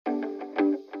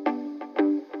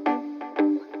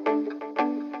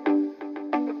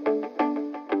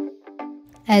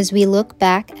As we look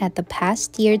back at the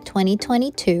past year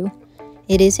 2022,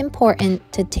 it is important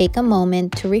to take a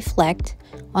moment to reflect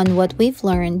on what we've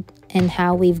learned and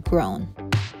how we've grown.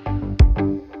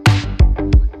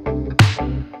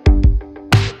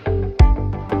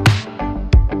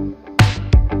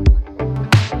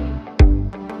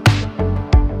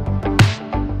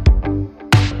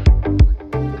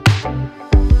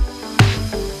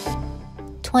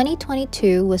 Twenty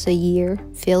 2022 was a year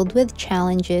filled with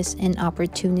challenges and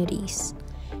opportunities,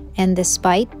 and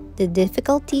despite the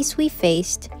difficulties we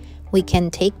faced, we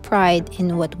can take pride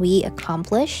in what we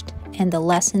accomplished and the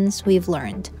lessons we've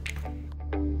learned.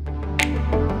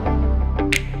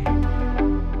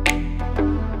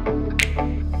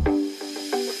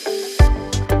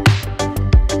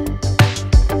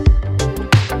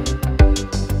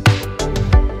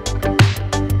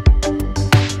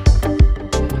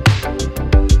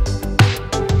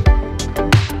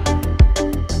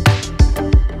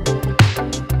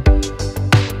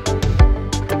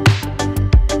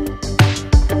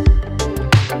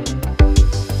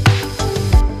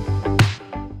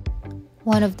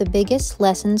 One of the biggest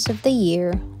lessons of the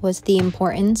year was the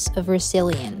importance of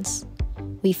resilience.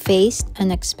 We faced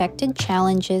unexpected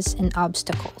challenges and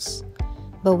obstacles,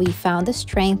 but we found the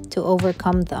strength to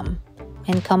overcome them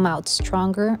and come out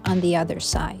stronger on the other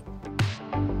side.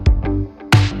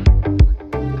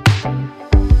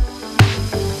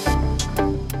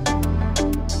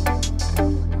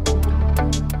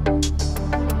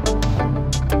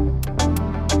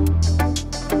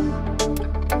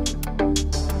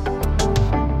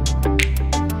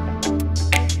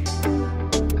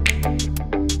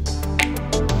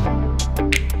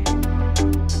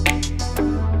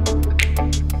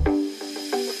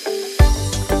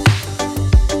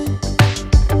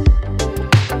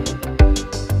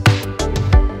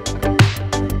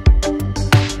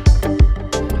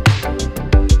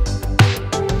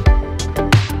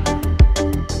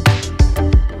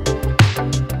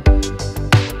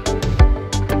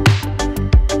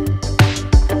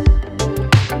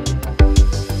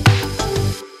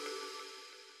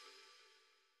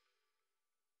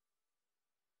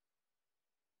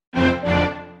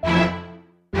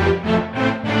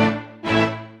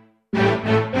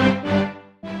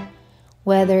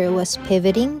 Whether it was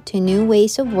pivoting to new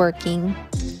ways of working,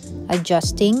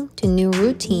 adjusting to new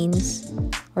routines,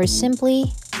 or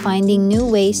simply finding new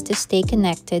ways to stay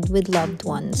connected with loved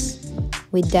ones,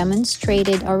 we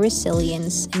demonstrated our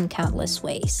resilience in countless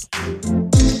ways.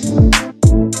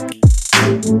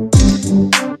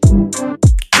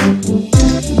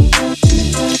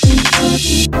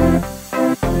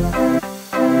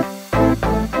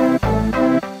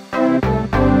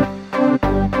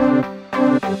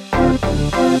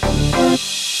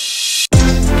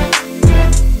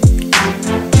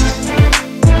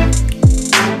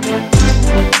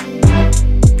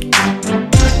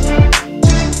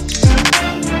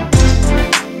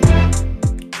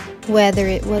 Whether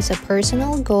it was a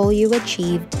personal goal you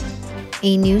achieved,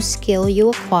 a new skill you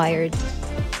acquired,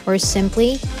 or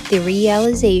simply the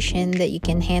realization that you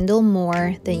can handle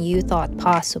more than you thought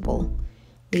possible,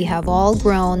 we have all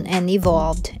grown and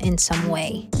evolved in some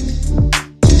way.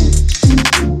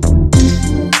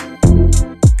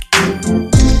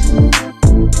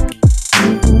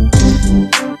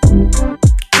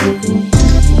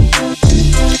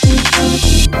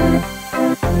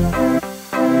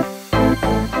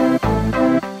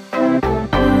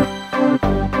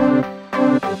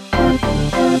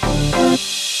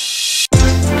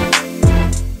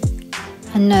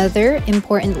 Another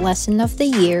important lesson of the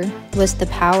year was the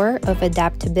power of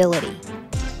adaptability.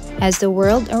 As the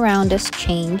world around us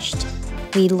changed,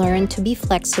 we learned to be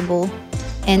flexible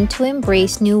and to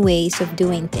embrace new ways of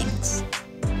doing things.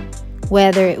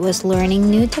 Whether it was learning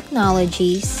new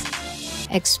technologies,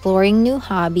 exploring new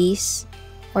hobbies,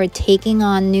 or taking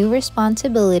on new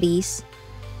responsibilities,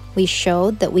 we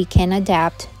showed that we can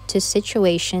adapt to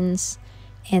situations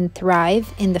and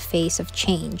thrive in the face of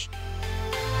change.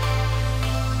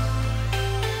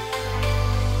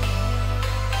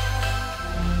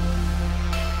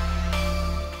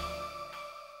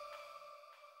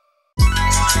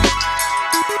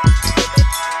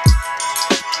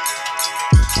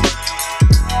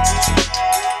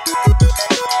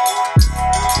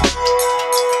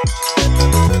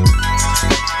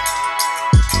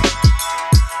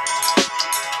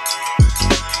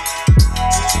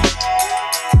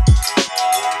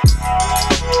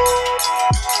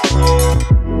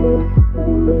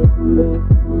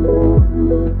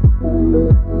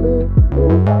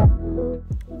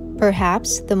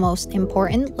 Perhaps the most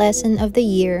important lesson of the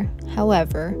year,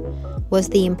 however, was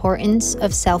the importance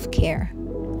of self-care.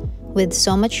 With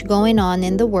so much going on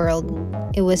in the world,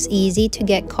 it was easy to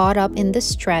get caught up in the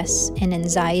stress and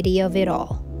anxiety of it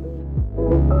all.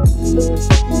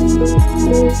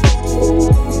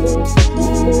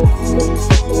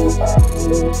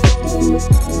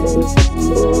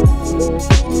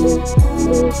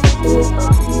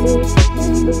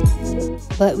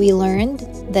 But we learned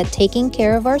that taking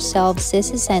care of ourselves is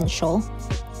essential,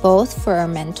 both for our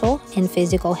mental and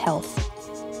physical health.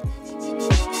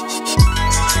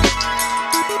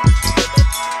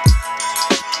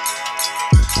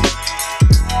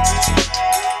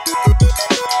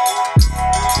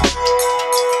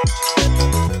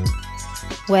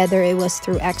 Whether it was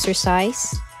through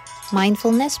exercise,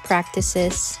 mindfulness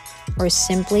practices, or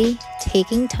simply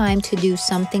taking time to do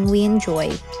something we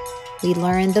enjoy, we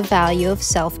learned the value of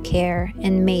self-care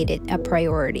and made it a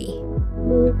priority.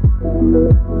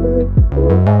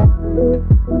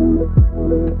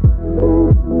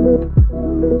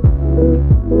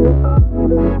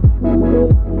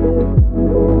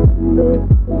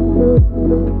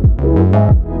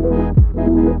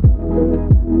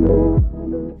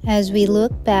 As we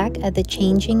look back at the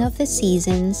changing of the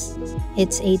seasons,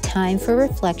 it's a time for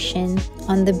reflection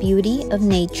on the beauty of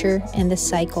nature and the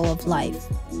cycle of life.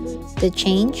 The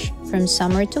change from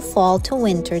summer to fall to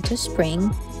winter to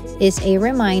spring is a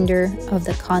reminder of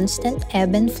the constant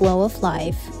ebb and flow of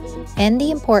life and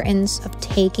the importance of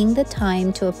taking the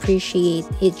time to appreciate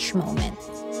each moment.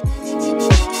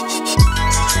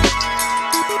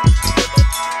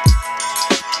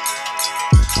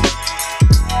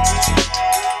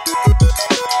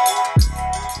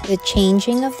 The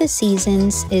changing of the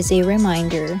seasons is a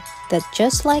reminder that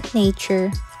just like nature,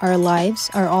 our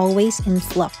lives are always in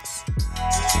flux.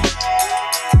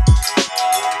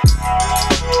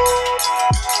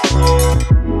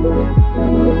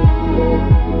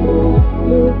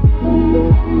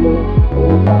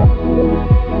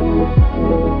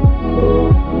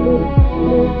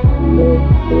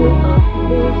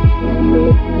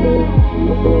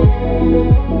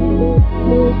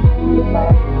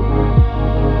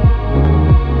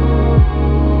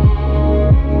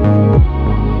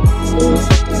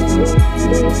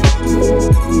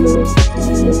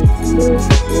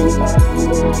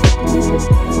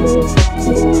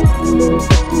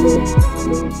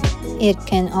 It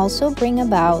can also bring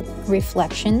about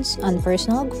reflections on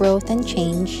personal growth and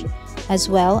change, as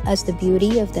well as the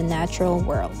beauty of the natural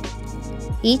world.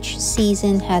 Each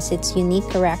season has its unique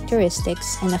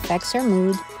characteristics and affects our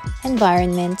mood,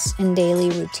 environments, and daily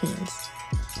routines.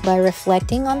 By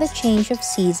reflecting on the change of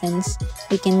seasons,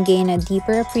 we can gain a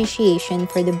deeper appreciation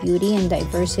for the beauty and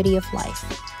diversity of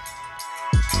life.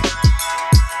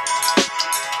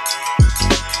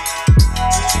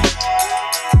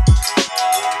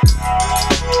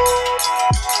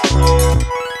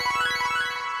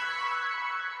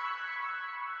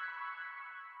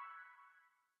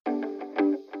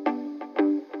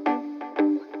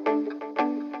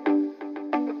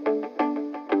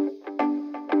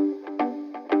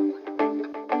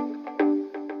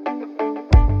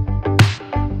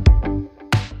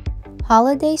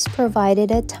 Holidays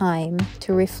provided a time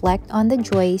to reflect on the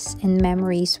joys and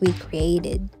memories we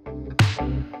created.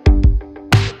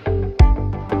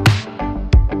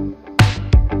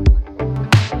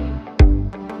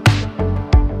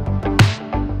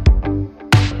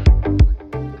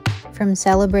 From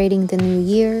celebrating the New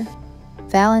Year,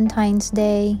 Valentine's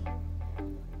Day,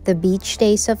 the beach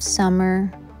days of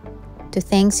summer, to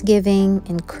Thanksgiving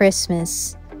and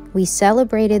Christmas, we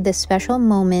celebrated the special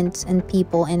moments and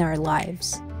people in our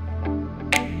lives.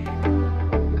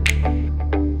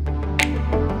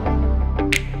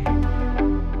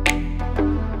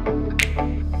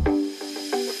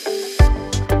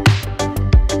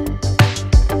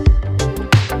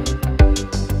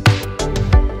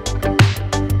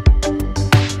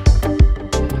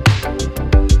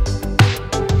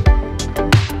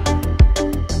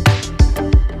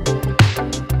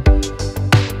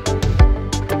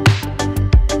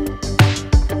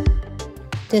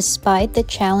 Despite the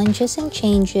challenges and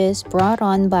changes brought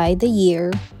on by the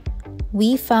year,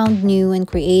 we found new and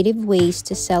creative ways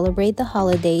to celebrate the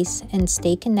holidays and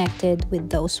stay connected with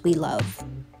those we love.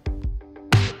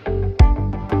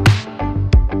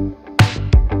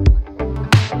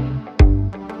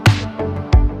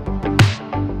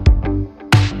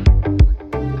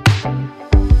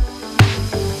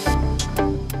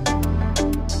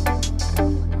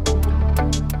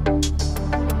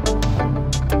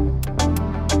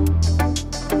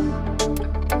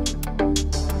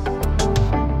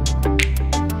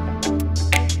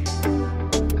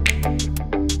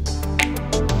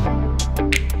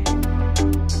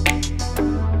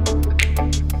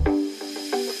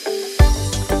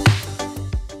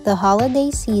 The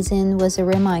holiday season was a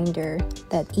reminder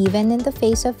that even in the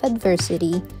face of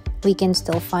adversity, we can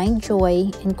still find joy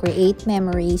and create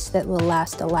memories that will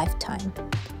last a lifetime.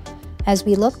 As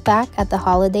we look back at the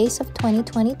holidays of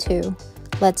 2022,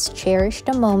 let's cherish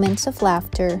the moments of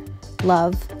laughter,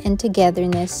 love, and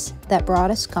togetherness that brought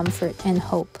us comfort and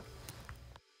hope.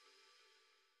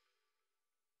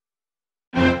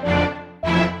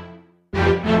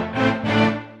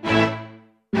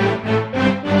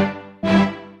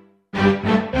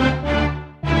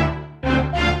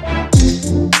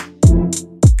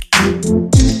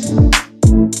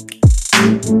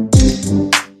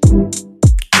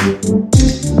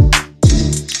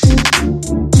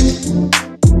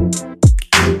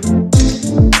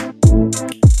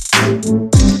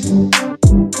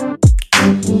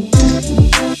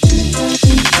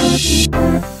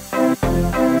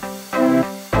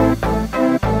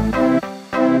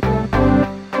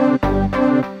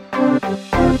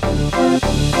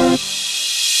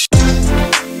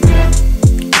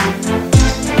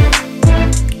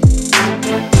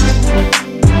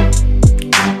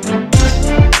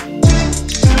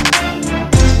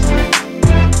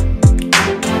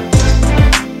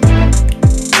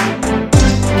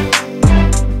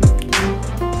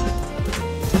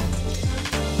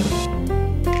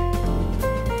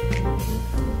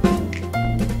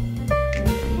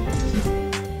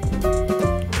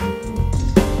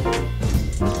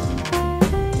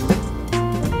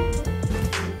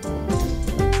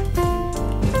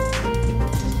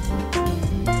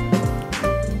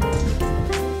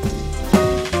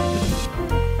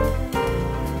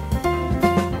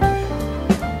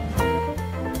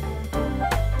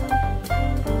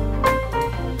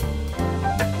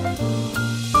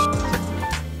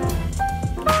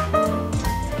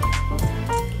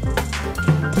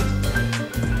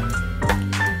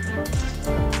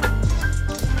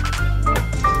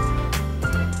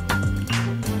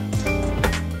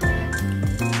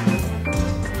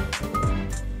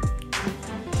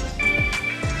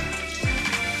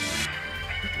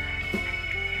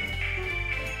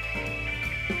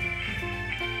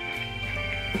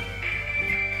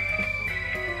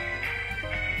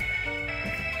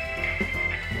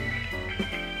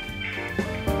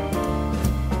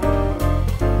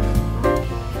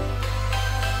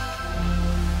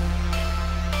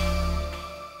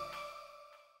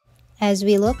 As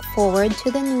we look forward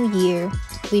to the new year,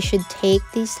 we should take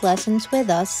these lessons with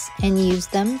us and use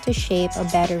them to shape a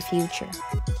better future.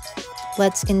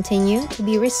 Let's continue to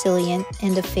be resilient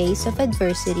in the face of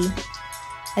adversity,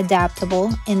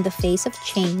 adaptable in the face of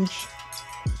change,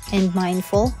 and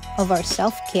mindful of our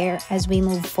self-care as we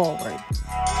move forward.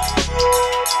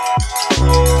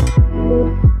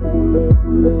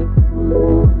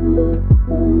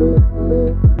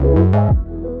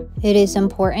 It is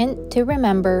important to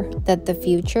remember that the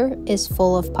future is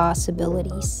full of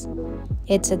possibilities.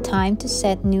 It's a time to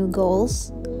set new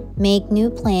goals, make new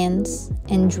plans,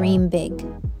 and dream big.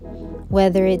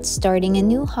 Whether it's starting a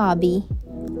new hobby,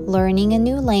 learning a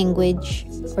new language,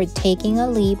 or taking a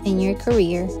leap in your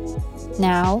career,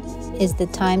 now is the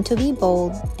time to be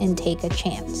bold and take a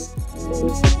chance.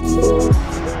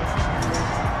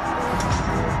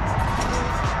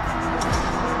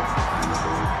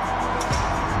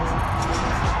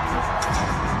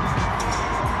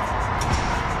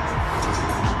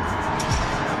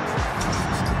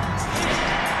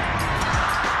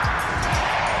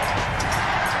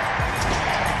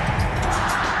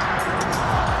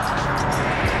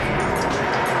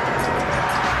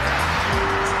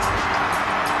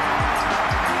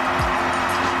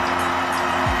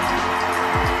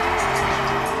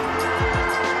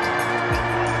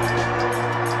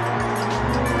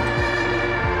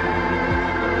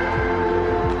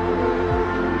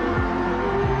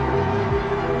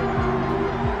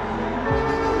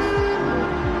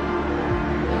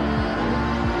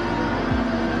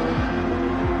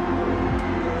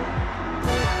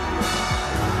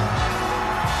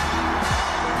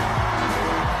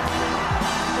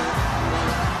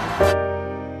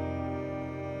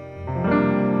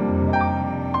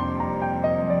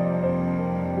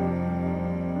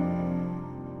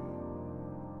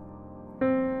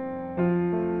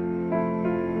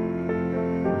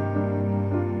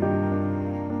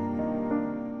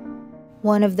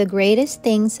 One of the greatest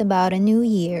things about a new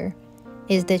year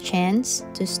is the chance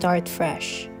to start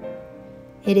fresh.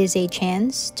 It is a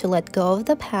chance to let go of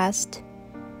the past,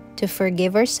 to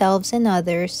forgive ourselves and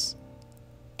others,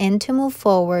 and to move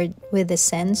forward with a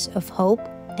sense of hope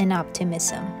and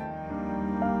optimism.